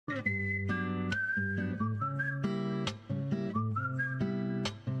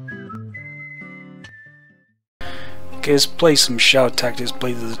Okay, let's play some Shadow Tactics.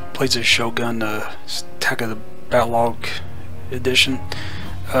 Play the Shogun Attack of the Backlog edition.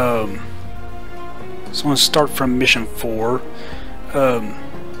 So I'm going to start from mission 4.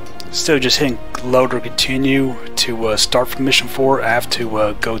 Instead of just hitting load or continue to start from mission 4, I have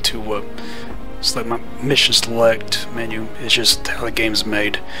to go to select my mission select menu. It's just how the game's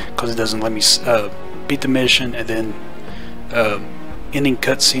made, because it doesn't let me beat the mission and then ending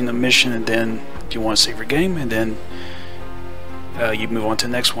cutscene the mission, and then if you want to save your game, and then you move on to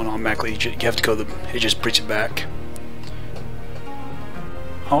the next one automatically. You have to go it just brings it back.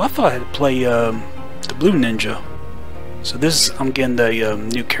 Oh, I thought I had to play the Blue Ninja. So this is, I'm getting the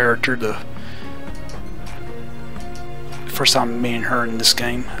new character, the first time I'm meeting her in this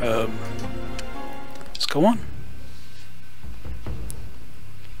game. Let's go on.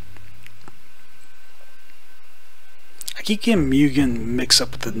 I keep getting Mugen mixed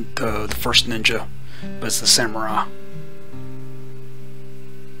up with the first ninja, but it's the samurai.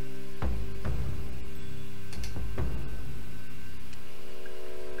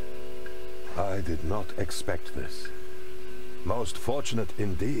 I did not expect this. Most fortunate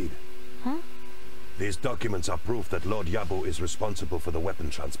indeed. Huh? These documents are proof that Lord Yabu is responsible for the weapon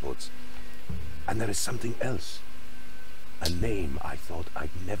transports. And there is something else. A name I thought I'd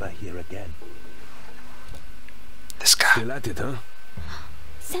never hear again. This guy. Still at it, huh?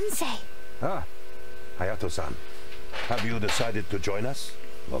 Sensei! Ah, Hayato-san. Have you decided to join us?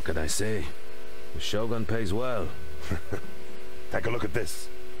 What can I say? The Shogun pays well. Take a look at this.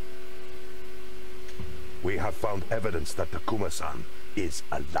 We have found evidence that Takuma-san is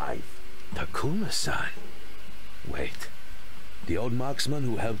alive. Takuma-san? Wait. The old marksman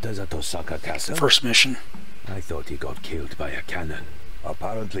who helped us at Osaka Castle? First mission. I thought he got killed by a cannon.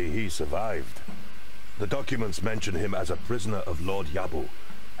 Apparently he survived. The documents mention him as a prisoner of Lord Yabu,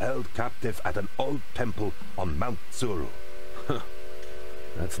 held captive at an old temple on Mount Tsuru.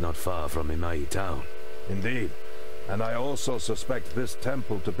 That's not far from Imai town. Indeed. And I also suspect this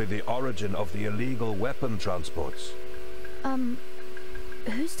temple to be the origin of the illegal weapon transports.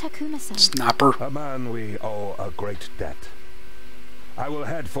 Who's Takuma-san? Sniper. A man we owe a great debt. I will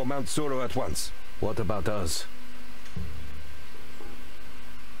head for Mount Tsuru at once. What about us?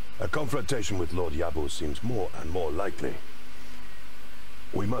 A confrontation with Lord Yabu seems more and more likely.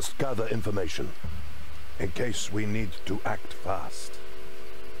 We must gather information, in case we need to act fast.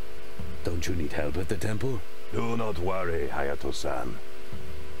 Don't you need help at the temple? Do not worry, Hayato-san.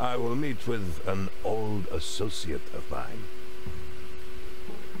 I will meet with an old associate of mine.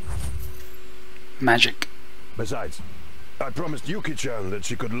 Magic. Besides, I promised Yuki-chan that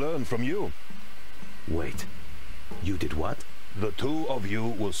she could learn from you. Wait. You did what? The two of you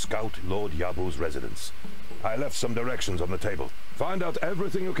will scout Lord Yabu's residence. I left some directions on the table. Find out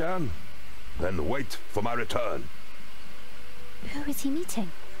everything you can, then wait for my return. Who is he meeting?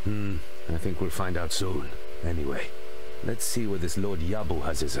 I think we'll find out soon. Anyway, let's see where this Lord Yabu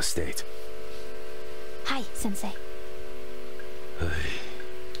has his estate. Hi, Sensei.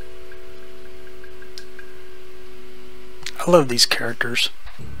 I love these characters.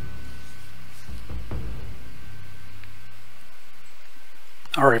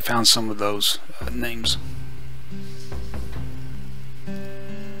 I already found some of those names.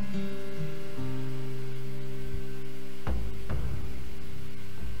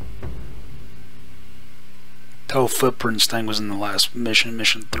 The whole footprints thing was in the last mission,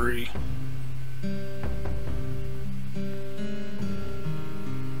 mission 3.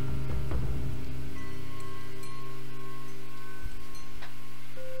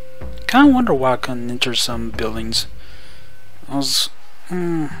 Kinda wonder why I couldn't enter some buildings. I was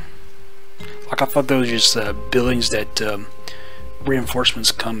like, I thought those were just buildings that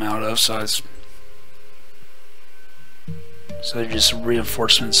reinforcements come out of, so they're just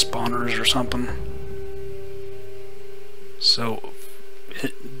reinforcement spawners or something. So,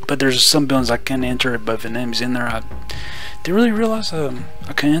 but there's some buildings I can enter, but if an enemy's in there, I didn't really realize I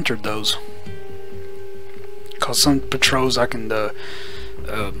can enter those. Cause some patrols I can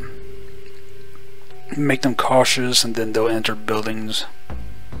make them cautious, and then they'll enter buildings.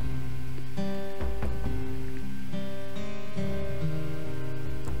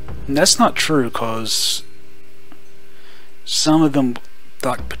 And that's not true, cause some of them,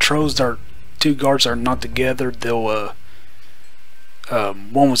 like patrols that are two guards are not together, they'll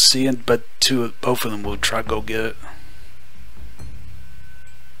one will see it, but both of them will try to go get it.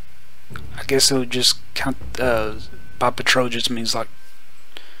 I guess it would just count by patrol just means like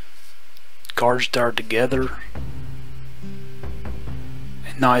guards that are together,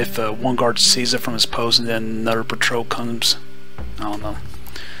 and not if one guard sees it from his post and then another patrol comes. I don't know.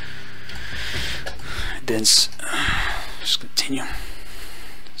 Then Just continue.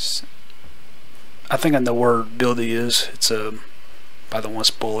 I think I know where ability is. It's by the one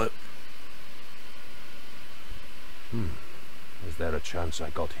bullet. Is there a chance I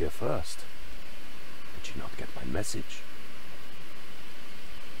got here first? Did you not get my message?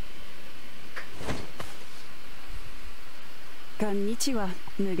 Konnichiwa,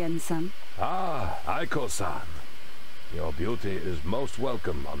 Mugen-san. Ah, Aiko-san. Your beauty is most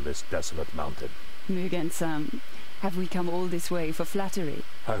welcome on this desolate mountain. Mugen-san, have we come all this way for flattery?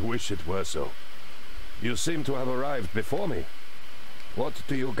 I wish it were so. You seem to have arrived before me. What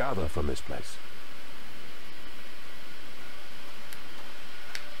do you gather from this place?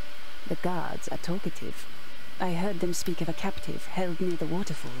 The guards are talkative. I heard them speak of a captive held near the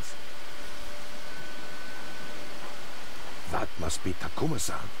waterfalls. That must be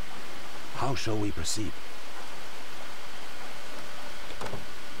Takuma-san. How shall we proceed?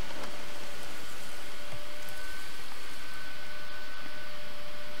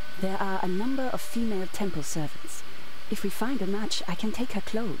 There are a number of female temple servants. If we find a match, I can take her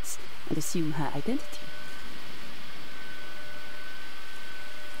clothes and assume her identity.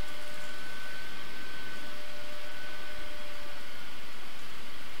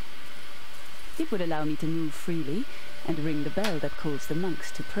 It would allow me to move freely and ring the bell that calls the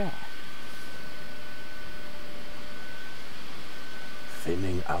monks to prayer.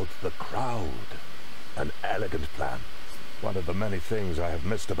 Thinning out the crowd. An elegant plan. One of the many things I have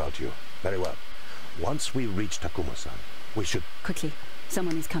missed about you. Very well. Once we reach Takuma-san, we should... Quickly,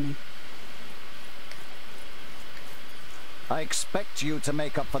 someone is coming. I expect you to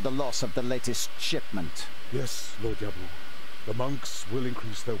make up for the loss of the latest shipment. Yes, Lord Yabu. The monks will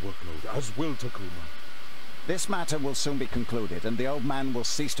increase their workload, as will Takuma. This matter will soon be concluded, and the old man will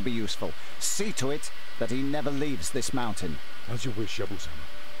cease to be useful. See to it that he never leaves this mountain. As you wish, Yabu-sama.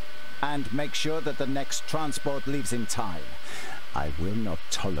 And make sure that the next transport leaves in time. I will not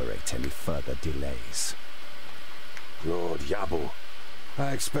tolerate any further delays. Lord Yabu,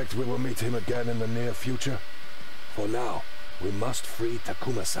 I expect we will meet him again in the near future. For now, we must free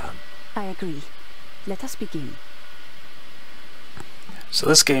Takuma-san. I agree. Let us begin. So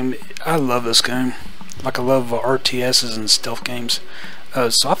this game, I love this game. Like I love RTSs and stealth games.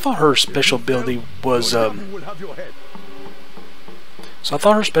 So I thought her special ability was I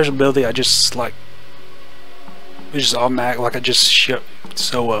just like it was just automatic. Like I just I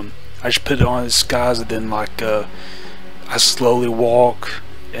just put it on his guys, and then like I slowly walk,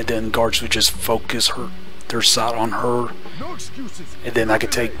 and then guards would just focus their sight on her, and then I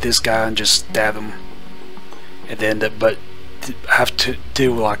could take this guy and just stab him, and then but I have to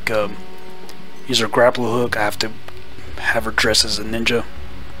do like use her grapple hook. I have to have her dress as a ninja.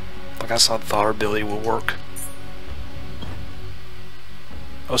 Like I thought her ability would work.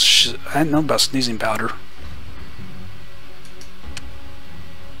 Oh, I didn't know about sneezing powder.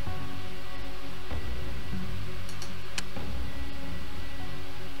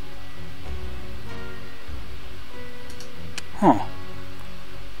 Huh.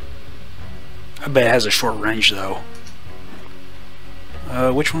 I bet it has a short range though.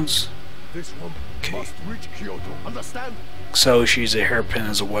 Which ones? This one must reach Kyoto, understand? So she's a hairpin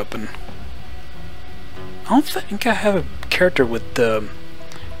as a weapon. I don't think I have a character with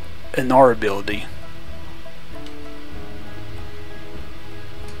an R ability.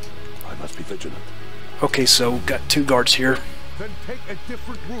 I must be vigilant. Okay, so got two guards here. Then take a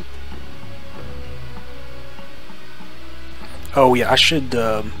different route. Oh yeah, I should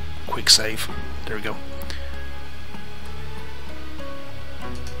quick save. There we go.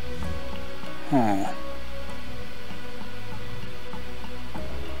 Oh.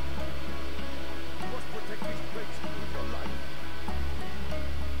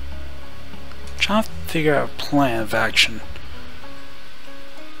 Trying to figure out a plan of action.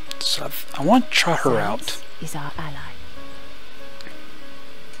 So I want to try her out. Is our ally.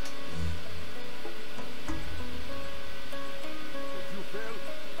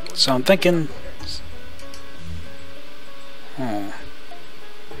 So I'm thinking.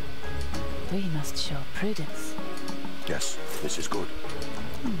 We must show prudence. Yes, this is good.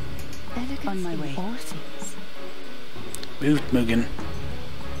 Elegance On my in way. all things. Move, Mugen.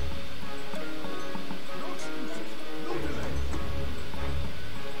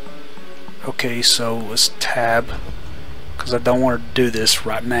 Okay, so let's tab, because I don't want to do this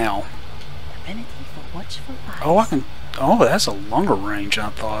right now. Ability for watchful eyes. Oh, I can. Oh, that's a longer range, I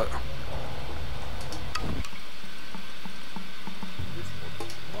thought.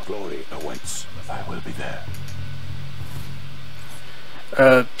 Glory awaits. I will be there.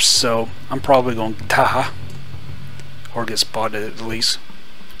 So I'm probably going to die, or get spotted at least.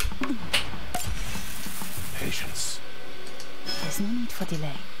 Patience. is no need for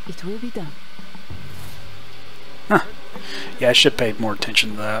delay. It will be done. Huh. Yeah, I should pay more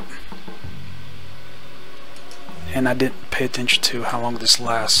attention to that. And I didn't pay attention to how long this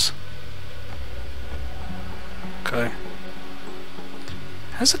lasts. Okay.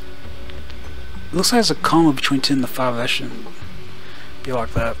 Looks like it's a comma between 10 and 5. That shouldn't be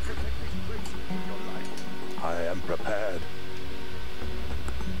like that. I am prepared.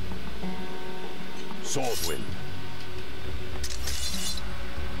 Swordwind.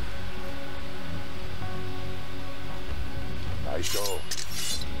 Aisho.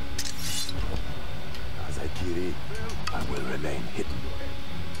 Azakiri, I will remain hidden.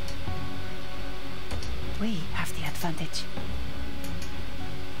 We have the advantage.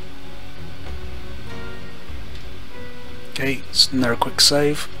 Okay, so another quick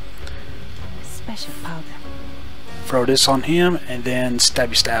save. Special powder. Throw this on him and then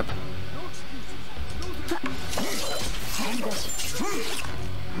stabby stab.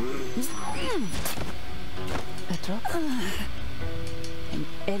 A drop. An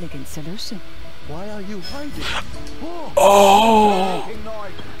elegant solution. Why are you hiding? Oh!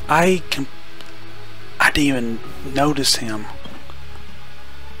 I didn't even notice him.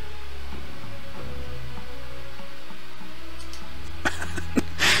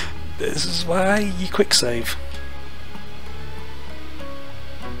 This is why you quick save.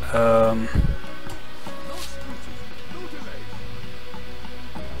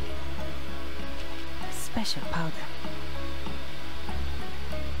 Special powder.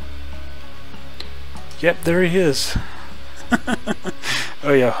 Yep, there he is.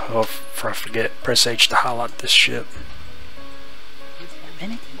 Oh yeah, oh, before I forget, press H to highlight this ship. A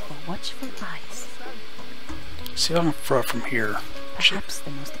remedy for watchful eyes. See if I can throw it from here. Perhaps the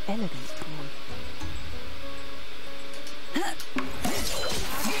most elegant tool.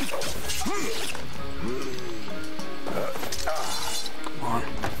 Come on.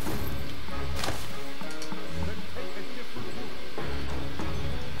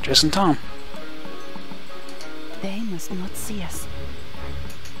 Just in time. They must not see us.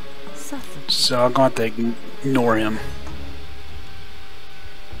 Subtle. So I'm going to have to ignore him.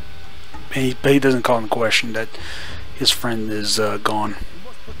 But he doesn't call into question that his friend is gone.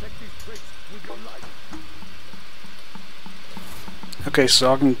 Okay,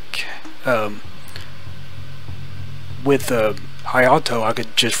 so I can with Hayato, I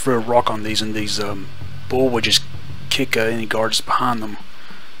could just throw a rock on these, and these bull would just kick any guards behind them.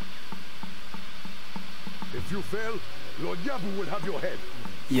 If you fail, Lord Yabu will have your head.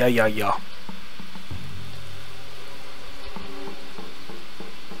 Yeah.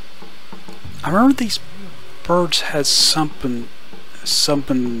 I remember these birds had something.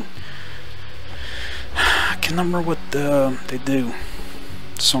 I can't remember what they do.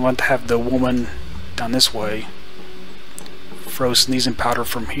 So I'm going to have the woman down this way throw sneezing powder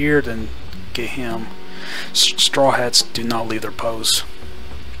from here, then get him. Straw hats do not leave their pose.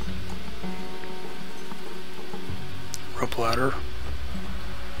 Rope ladder.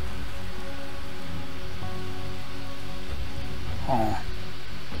 Oh.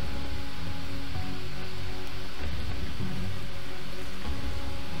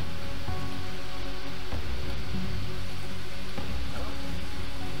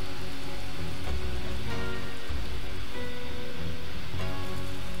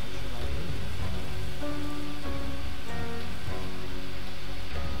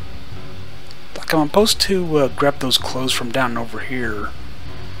 I'm supposed to grab those clothes from down over here.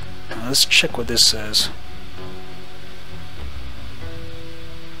 Let's check what this says.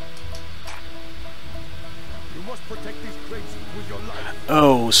 You must protect these crates with your life.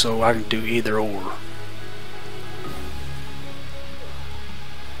 Oh, so I can do either or.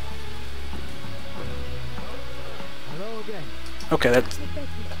 Hello again. Okay, that.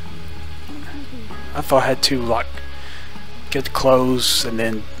 I thought I had to like get the clothes and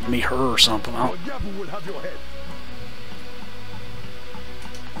then meet her or something. Lord Yabu will have your head.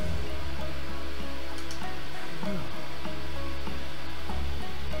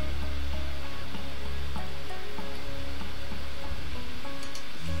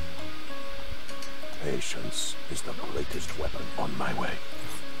 Patience is the greatest weapon on my way.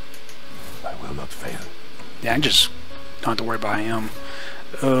 I will not fail. Yeah, I just don't have to worry about him.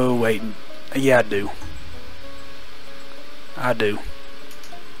 Oh wait, yeah I do. I do.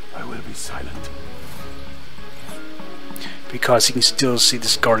 I will be silent. Because he can still see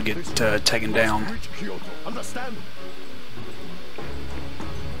this guard get taken down. Reach Kyoto. Understand?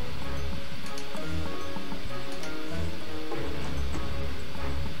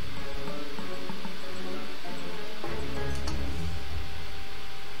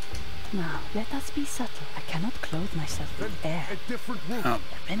 Now, let us be subtle. I cannot clothe myself with air. A different route. Oh,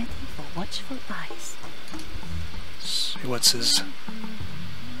 A remedy for watchful eyes. see what's his...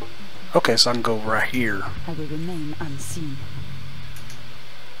 Okay, so I can go right here. I will remain unseen.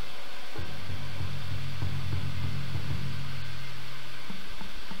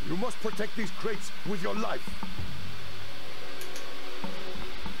 You must protect these crates with your life.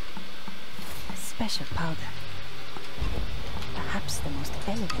 A special powder. Perhaps the most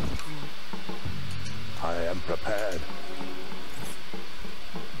elegant tool. I am prepared.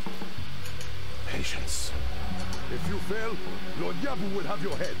 Patience. If you fail, Lord Yabu will have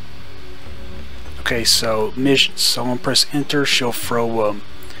your head. Okay, so mission. So I'm gonna press enter. She'll throw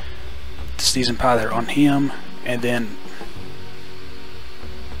the season powder on him, and then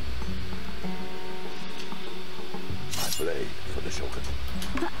My blade for the Shogun.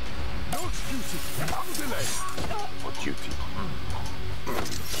 No excuses. No delay. For duty.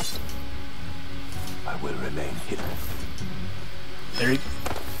 I will remain hidden. there.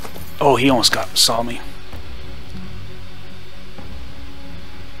 Oh, he almost saw me.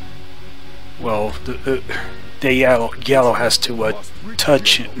 Well, the yellow has to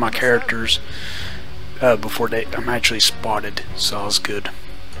touch my characters before I'm actually spotted, so it's good.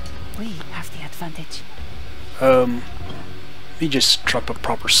 We have the advantage. Let me just drop a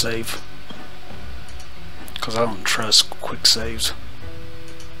proper save, because I don't trust quick saves.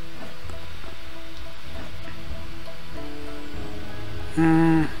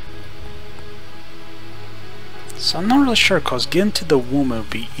 So I'm not really sure, because getting to the woman would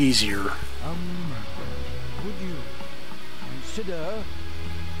be easier. Would you consider?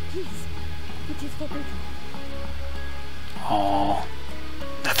 Please, it is forbidden. Aww,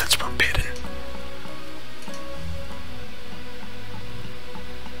 nothing's forbidden.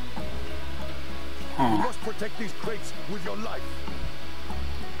 You Oh, must protect these crates with your life.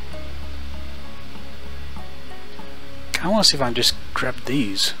 I want to see if I can just grab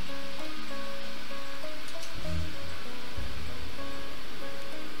these.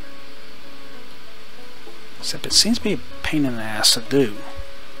 Except it seems to be a pain in the ass to do.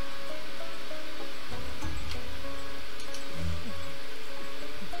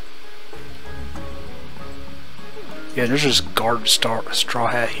 Yeah, there's just guard straw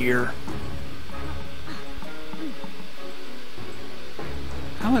hat here.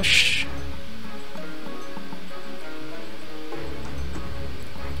 How much?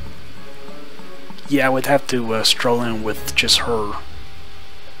 Yeah, I would have to stroll in with just her.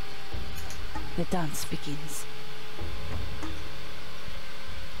 The dance begins.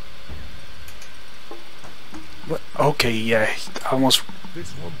 What? Okay, yeah, I almost.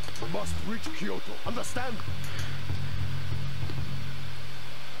 This one must reach Kyoto. Understand?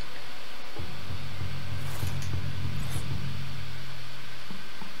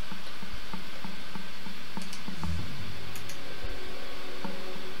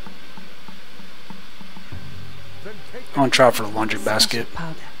 Then take I'm gonna try for the laundry basket Special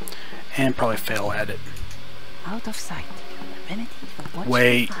powder. and probably fail at it. Out of sight. A remedy for watchful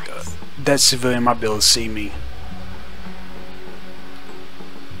Wait, eyes. that civilian might be able to see me.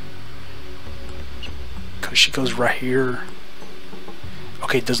 Cause she goes right here.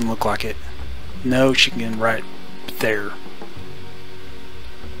 Okay, it doesn't look like it. No, she can get right there.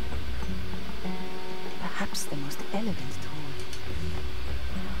 Perhaps the most elegant tool.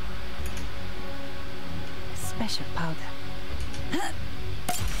 A special powder.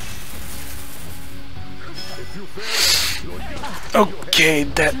 If you fail, Lord Yabu. Okay,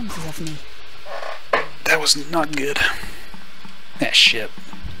 that Clumsy of me. was not good. Ah, shit.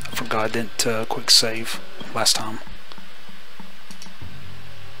 I forgot I didn't quick save last time.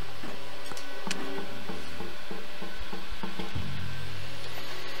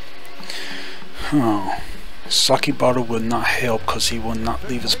 Oh. Sake bottle will not help because he will not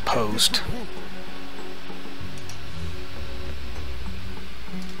leave his post.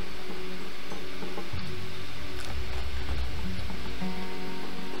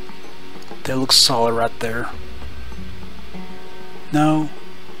 That looks solid right there. No,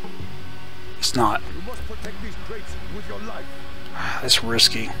 it's not. You must protect these crates with your life. That's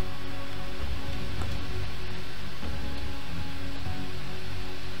risky.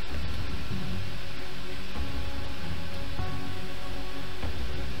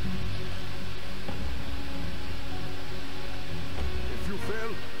 If you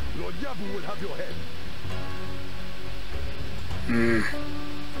fail, Lord Yabu will have your head.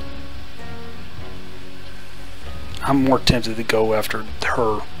 I'm more tempted to go after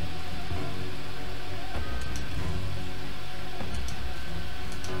her.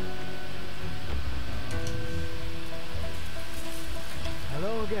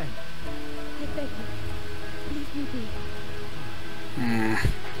 Hello again. beg you. Leave me be.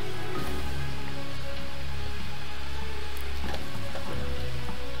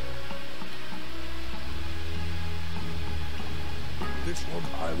 This one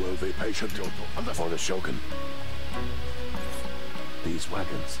I will be patient for the Shogun. These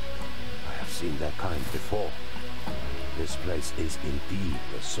wagons, I have seen their kind before. This place is indeed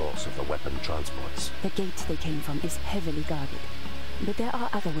the source of the weapon transports. The gate they came from is heavily guarded, but there are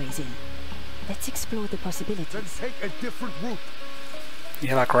other ways in. Let's explore the possibilities. Then take a different route.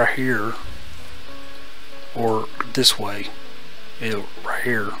 Yeah, like right here. Or this way. Yeah, right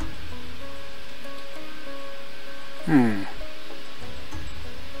here. You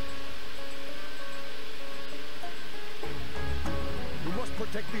must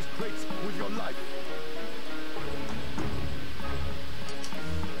protect these crates with your life.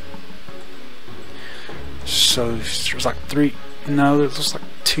 So there's like three. No, there's like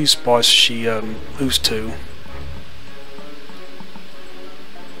two spots she moves to.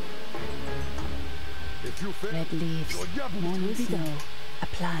 If you fail, Red leaves, your Yabu more will will be go. A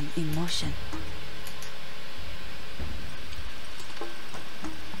plan in motion.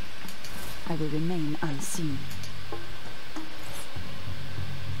 I will remain unseen.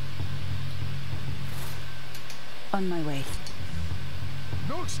 On my way.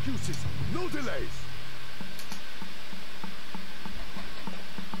 No excuses, no delays.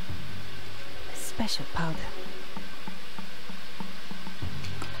 Special powder.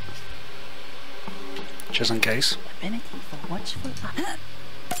 Just in case. A remedy for watchful eye.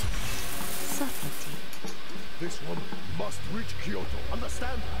 Subtlety. This one must reach Kyoto,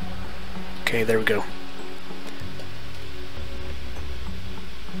 understand? Okay, there we go.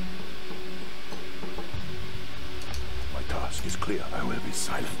 My task is clear. I will be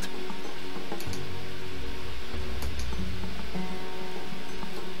silent.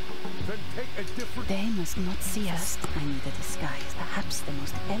 Then take a different... They must not see us. I need a disguise, perhaps the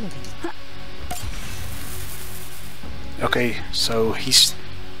most elegant. Okay, so he's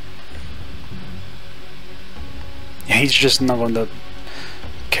just not going to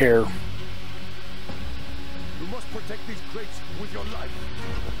care. You must protect these crates with your life.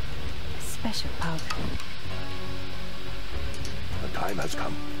 Special powder. The time has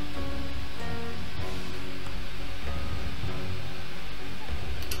come.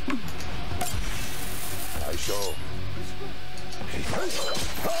 I show.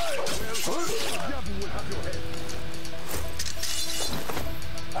 Yabu will have your head.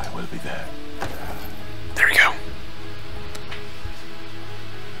 I will be there. There we go.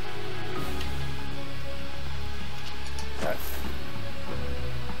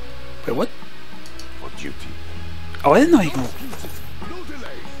 Wait, what? For duty. Oh, I didn't know he can. No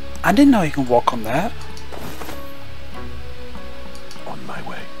delays. I didn't know he can walk on that. On my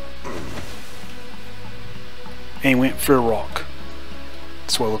way. And he went for a rock.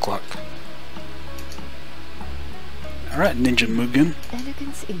 That's what it looked like. Alright, Ninja Mugen.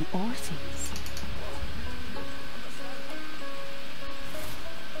 Elegance in all things.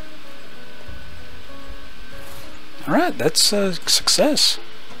 Alright, that's a success.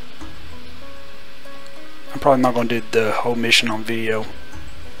 I'm probably not going to do the whole mission on video.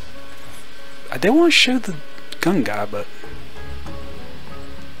 I did want to show the gun guy, but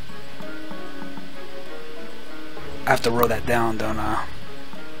I have to roll that down, don't I?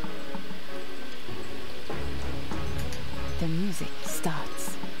 The music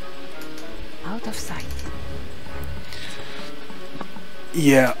starts. Out of sight.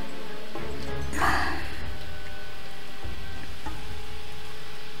 Yeah.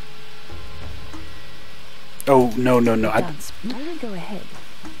 Oh, no. Dance. I will go ahead.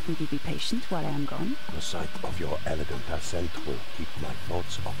 Will you be patient while I am gone? The sight of your elegant ascent will keep my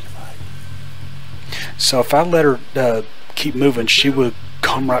thoughts occupied. So if I let her keep moving, she would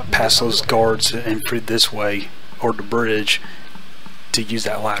come right past those guards and through this way, or the bridge, to use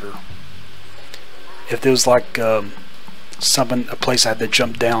that ladder. If there was like a place I had to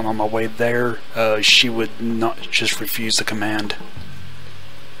jump down on my way there, she would not just refuse the command.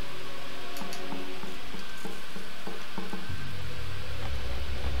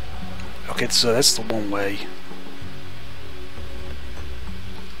 Okay, so that's the one way.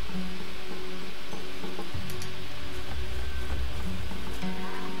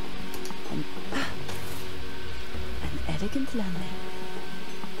 An elegant landing.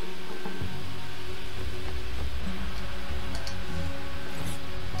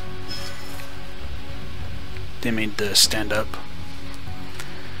 Didn't mean to stand up.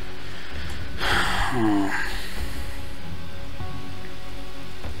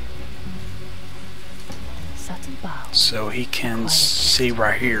 Subtle bow. So he can see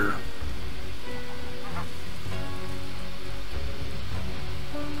right here.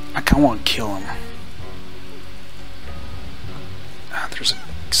 think I want to kill him. Ah, there's a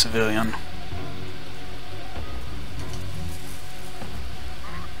civilian.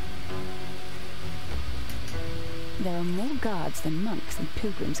 There are more guards than monks and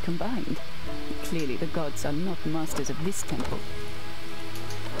pilgrims combined. Clearly the gods are not masters of this temple.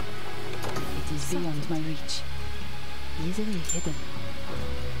 It is beyond my reach. Easily hidden.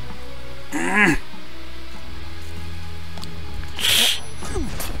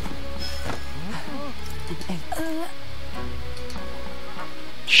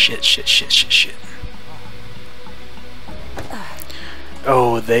 Shit.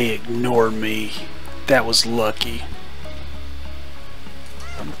 Oh, they ignored me. That was lucky.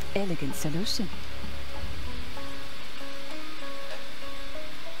 An elegant solution.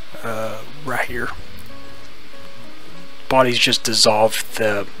 Right here. Bodies just dissolved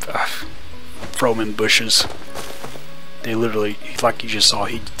the throw 'em in bushes. They literally, like you just saw,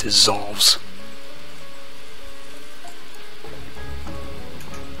 he dissolves.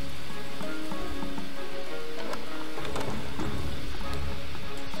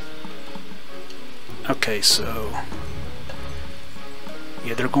 Okay, so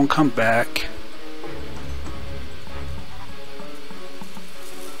yeah, they're gonna come back.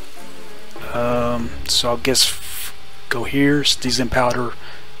 So I'll guess go here, season powder,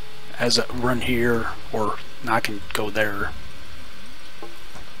 as a run here, or I can go there.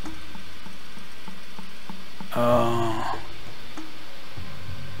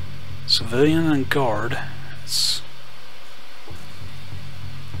 Civilian and guard.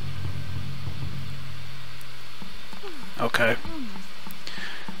 Okay.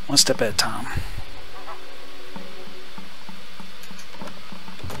 One step at a time.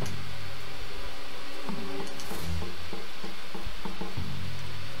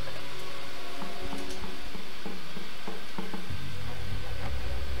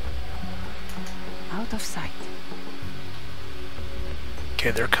 Out of sight.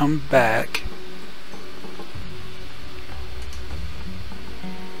 Okay, they're coming back.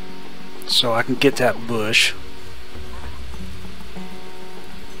 So I can get that bush.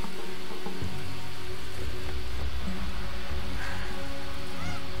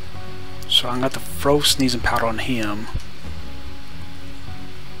 So I'm going to throw sneezing powder on him.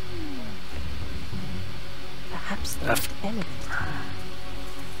 Perhaps that's elegant.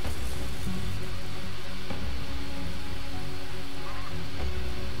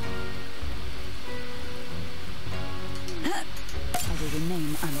 I will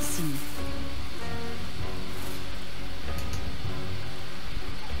remain unseen.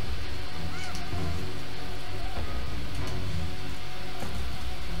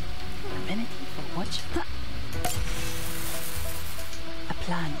 Amenity for watch. A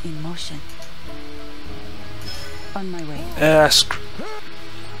plan in motion. On my way.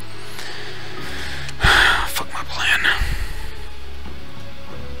 Fuck my plan.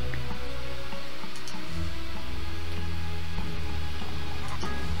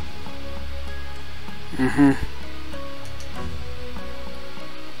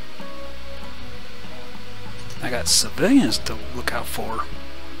 I got civilians to look out for.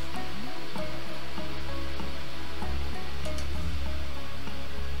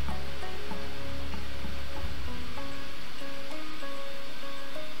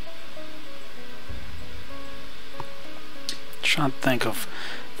 Trying to think of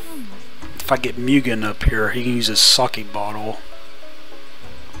if I get Mugen up here, he can use his sake bottle.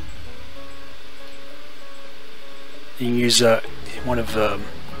 He can use one of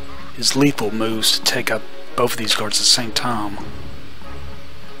his lethal moves to take out both of these guards at the same time.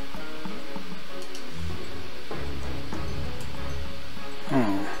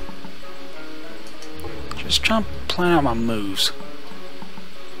 Just trying to plan out my moves.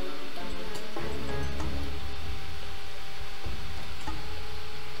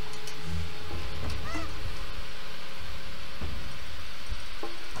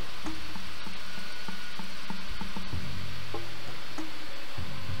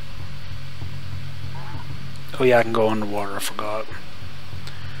 Oh yeah, I can go underwater, I forgot.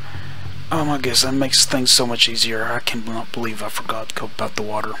 Oh my goodness, that makes things so much easier. I cannot believe I forgot to go about the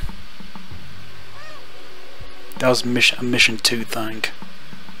water. That was a mission 2 thing.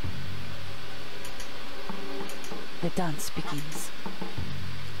 The dance begins.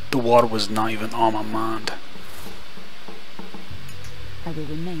 The water was not even on my mind. I will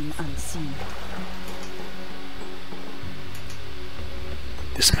remain unseen.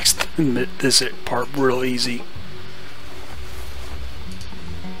 This makes this part real easy.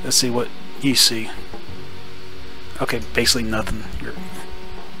 Let's see what you see. Okay, basically nothing.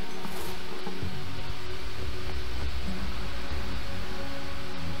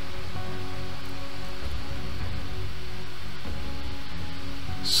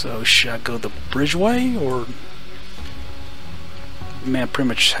 So should I go the bridge way, or man, I pretty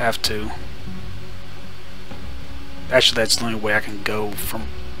much have to. Actually, that's the only way I can go from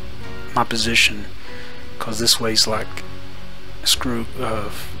my position, cause this way's like screw.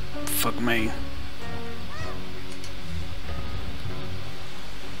 Fuck me.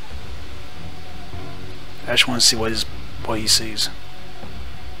 I just want to see what he sees,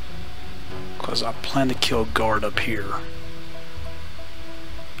 cause I plan to kill a guard up here.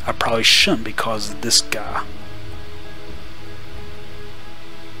 I probably shouldn't because of this guy.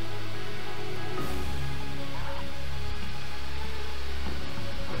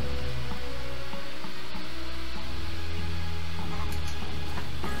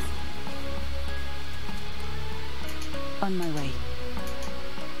 On my way.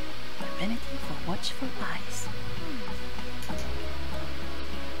 Divinity for watchful eyes.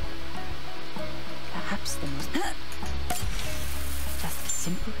 Perhaps the most... Just a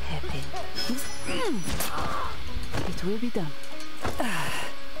simple hairpin. It will be done.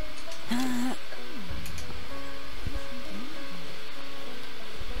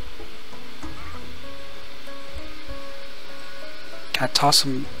 Can I toss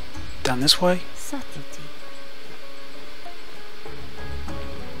him down this way? Subtlety.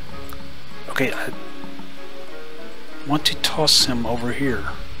 Okay, I want to toss him over here.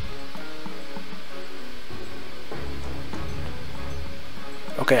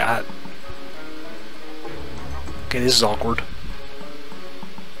 Okay, okay, this is awkward.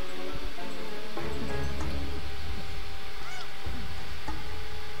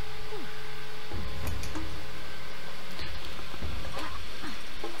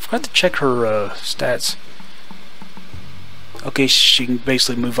 Forgot to check her stats. Okay, she can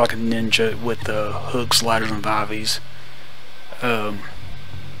basically move like a ninja with hooks, ladders, and vivies.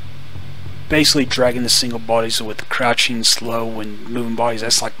 Basically dragging the single bodies with the crouching, slow, and moving bodies.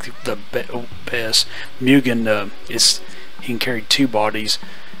 That's like the best. Mugen he can carry 2 bodies,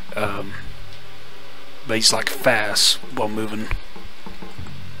 but he's like fast while moving.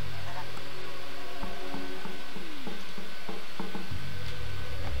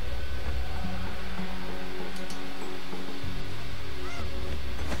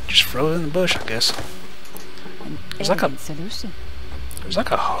 Just throw it in the bush, I guess. There's like a solution. There's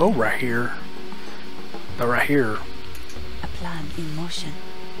like a hoe right here. But right here. A plan in motion.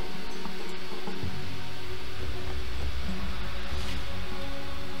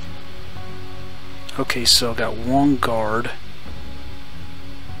 Okay, so I got 1 guard.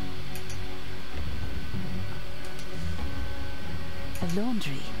 A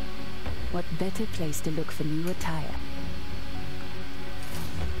laundry. What better place to look for new attire?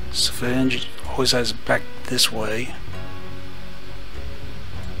 So the engine always has it back this way.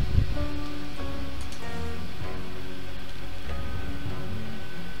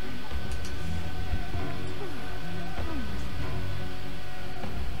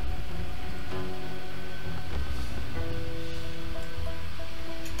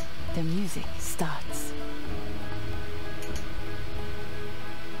 The music starts.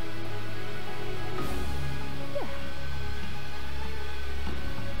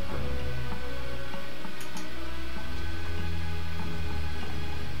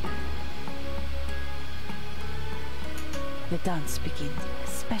 The dance begins. A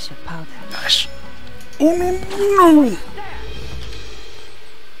special powder. Nice. Oh no, no!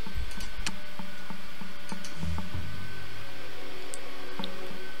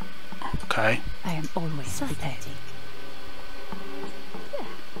 Okay. I am always prepared.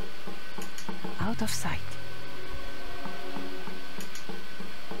 Out of sight.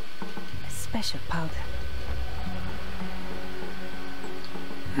 A special powder.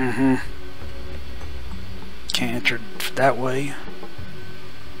 Mm-hmm. Can't enter that way.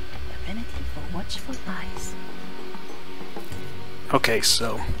 Divinity for watchful eyes. Okay,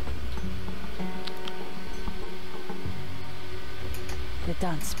 so The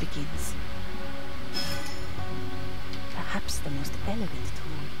dance begins. Perhaps the most elegant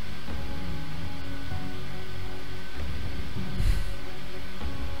tool.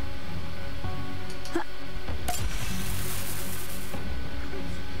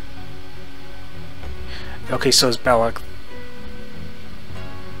 okay, so it's about like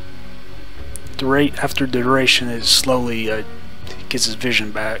after duration, it slowly gets his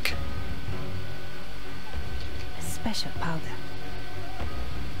vision back. A special powder.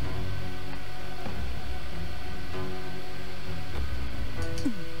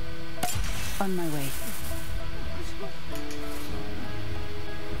 On my way.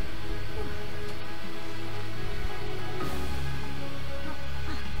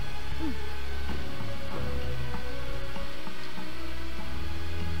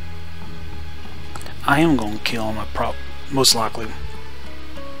 I am gonna kill him, most likely.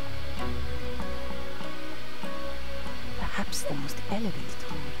 Perhaps the most elegant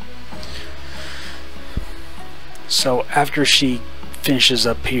tool. So after she finishes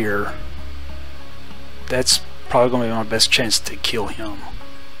up here, that's probably gonna be my best chance to kill him.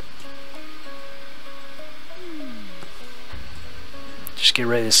 Just get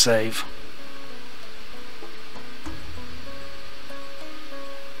ready to save.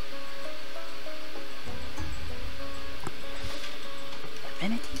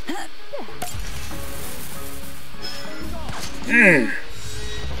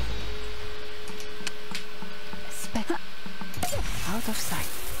 Out of sight.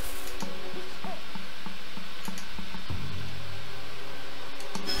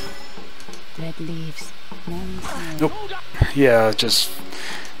 Red leaves. Nope. Yeah, just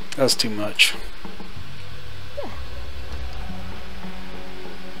that's too much.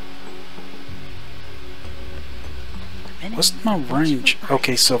 What's my range?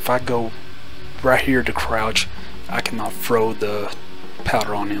 Okay, so if I go right here to crouch, I cannot throw the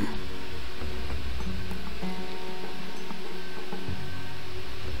powder on him.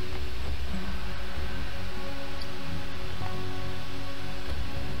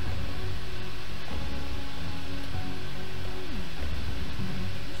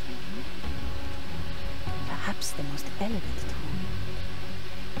 Perhaps the most elegant tool.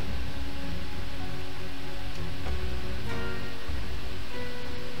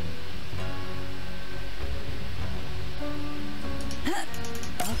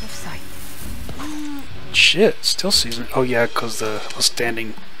 Out of sight. Shit, still sees me. Oh yeah, because the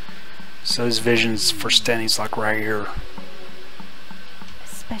standing. So his vision's for standing's like right here. A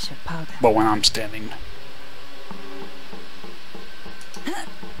special powder. But when I'm standing.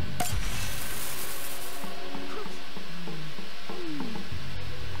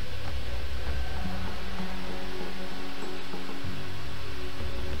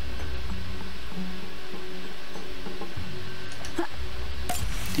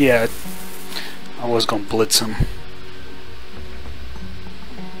 Yeah, I was gonna blitz him.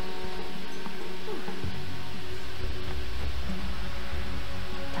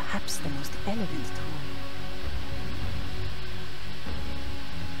 Perhaps the most elegant tool.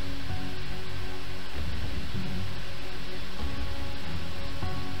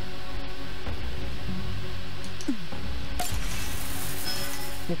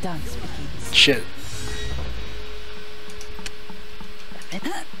 The dance begins. Shit.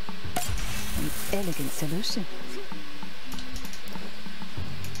 An elegant solution.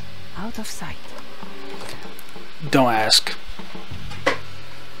 Out of sight. Don't ask.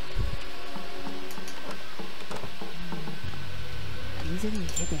 Easily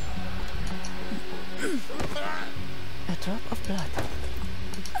hidden. A drop of blood.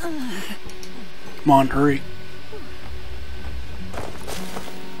 Come on, hurry.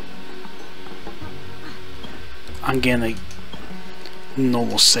 I'm getting a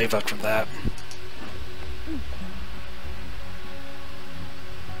normal save after that.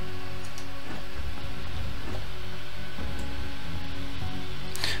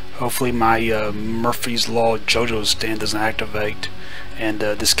 Hopefully my Murphy's Law JoJo stand doesn't activate and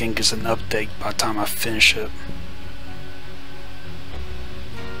this game gets an update by the time I finish it.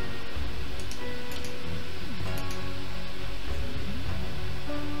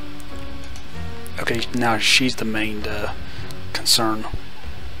 Okay, now she's the main concern.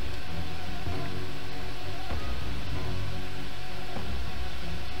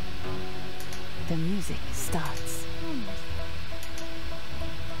 The music starts.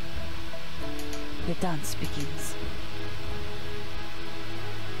 The dance begins.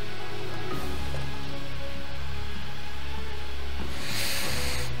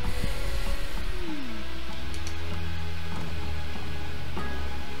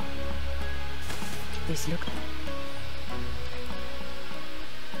 This look.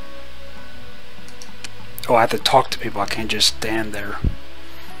 Oh, I have to talk to people, I can't just stand there.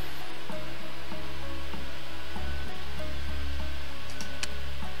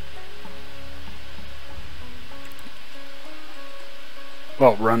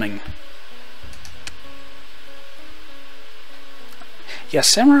 Well, running. Yeah,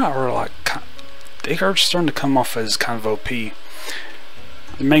 samurai are like, they are starting to come off as kind of OP. The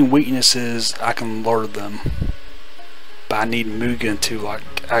main weakness is I can lure them, but I need Mugen to like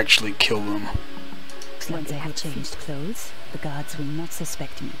actually kill them. Once I have changed clothes, the guards will not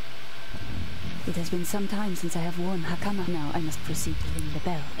suspect me. It has been some time since I have worn hakama. Now I must proceed to ring the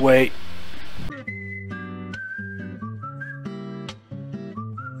bell. Wait.